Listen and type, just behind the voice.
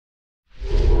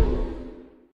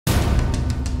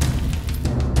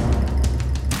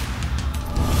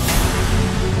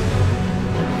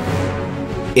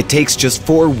It takes just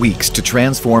 4 weeks to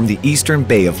transform the eastern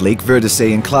bay of Lake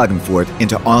Wörthersee in Klagenfurt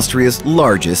into Austria's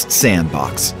largest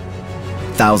sandbox.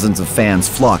 Thousands of fans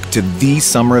flock to the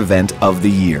summer event of the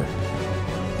year.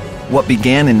 What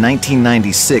began in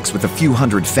 1996 with a few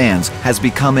hundred fans has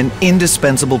become an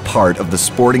indispensable part of the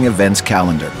sporting events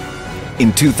calendar.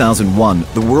 In 2001,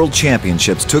 the World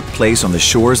Championships took place on the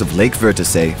shores of Lake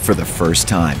Wörthersee for the first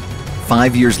time.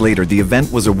 5 years later, the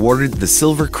event was awarded the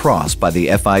Silver Cross by the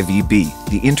FIVB,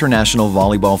 the International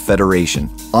Volleyball Federation,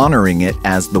 honoring it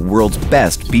as the world's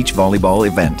best beach volleyball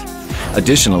event.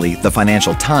 Additionally, the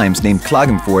Financial Times named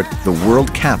Klagenfurt the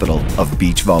world capital of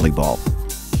beach volleyball.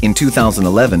 In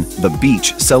 2011, the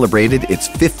beach celebrated its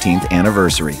 15th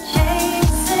anniversary.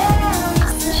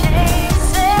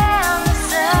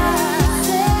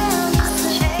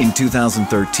 In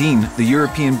 2013, the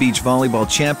European Beach Volleyball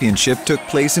Championship took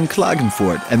place in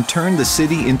Klagenfurt and turned the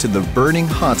city into the burning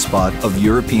hotspot of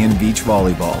European beach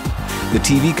volleyball. The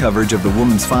TV coverage of the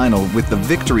women's final with the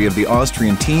victory of the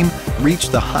Austrian team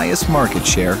reached the highest market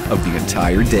share of the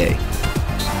entire day.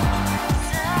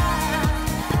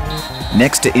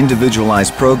 Next to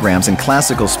individualized programs and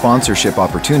classical sponsorship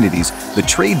opportunities, the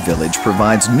Trade Village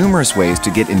provides numerous ways to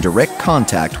get in direct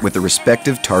contact with the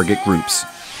respective target groups.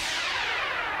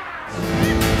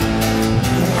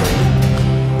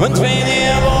 Und wenn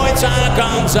ihr wollt, seid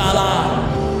ganz allein.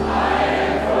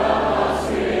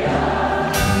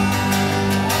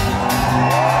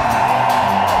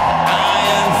 I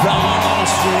am from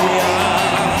Austria.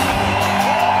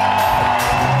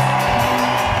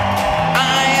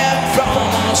 I am from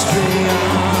Austria.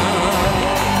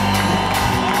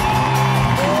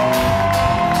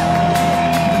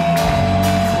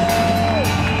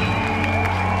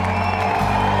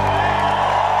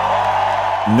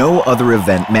 No other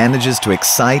event manages to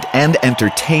excite and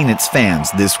entertain its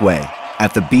fans this way.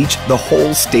 At the beach, the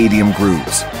whole stadium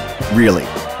grooves. Really,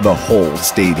 the whole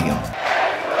stadium.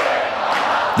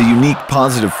 The unique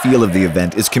positive feel of the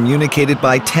event is communicated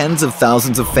by tens of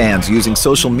thousands of fans using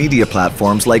social media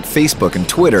platforms like Facebook and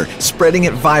Twitter, spreading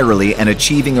it virally and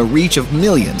achieving a reach of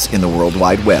millions in the World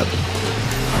Wide Web.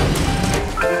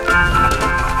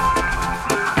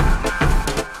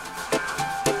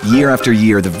 Year after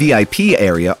year, the VIP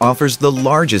area offers the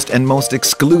largest and most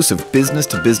exclusive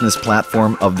business-to-business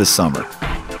platform of the summer.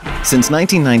 Since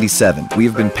 1997, we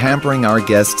have been pampering our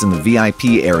guests in the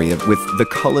VIP area with the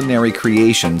culinary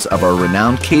creations of our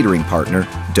renowned catering partner,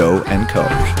 Dough & Co.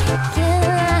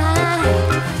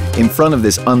 In front of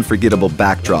this unforgettable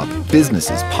backdrop,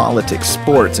 businesses, politics,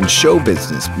 sports, and show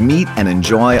business meet and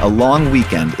enjoy a long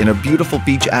weekend in a beautiful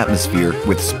beach atmosphere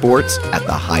with sports at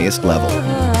the highest level.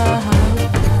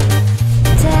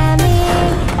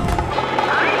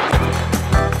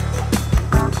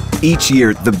 Each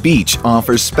year, the beach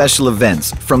offers special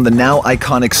events, from the now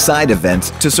iconic side events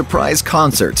to surprise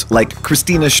concerts like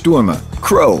Christina Sturme,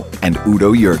 Crow, and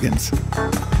Udo Jürgens.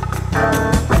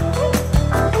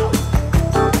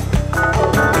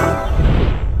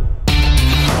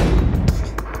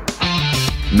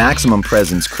 Maximum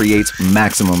presence creates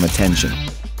maximum attention.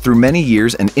 Through many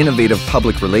years and innovative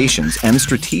public relations and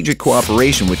strategic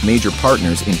cooperation with major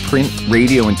partners in print,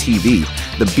 radio, and TV,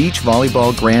 the Beach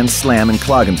Volleyball Grand Slam in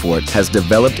Klagenfurt has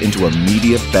developed into a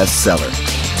media bestseller.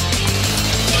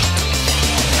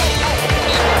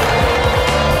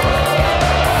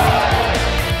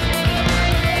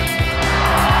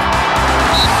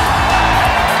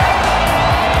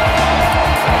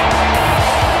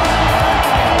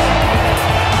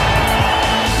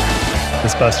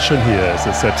 Das passt schon hier,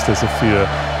 also selbst für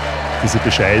diese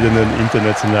bescheidenen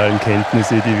internationalen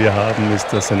Kenntnisse, die wir haben, ist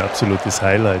das ein absolutes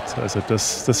Highlight. Also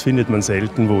das findet man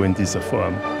selten wo in dieser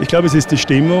Form. Ich glaube, es ist die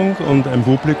Stimmung und ein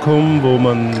Publikum, wo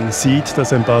man sieht,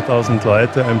 dass ein paar tausend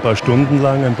Leute ein paar Stunden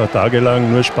lang, ein paar Tage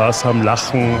lang nur Spaß haben,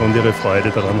 lachen und ihre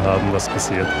Freude daran haben, was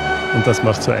passiert. Und das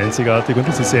macht so einzigartig und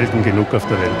das ist selten genug auf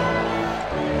der Welt.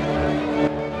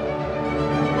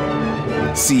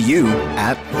 See you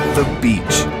at the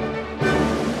beach.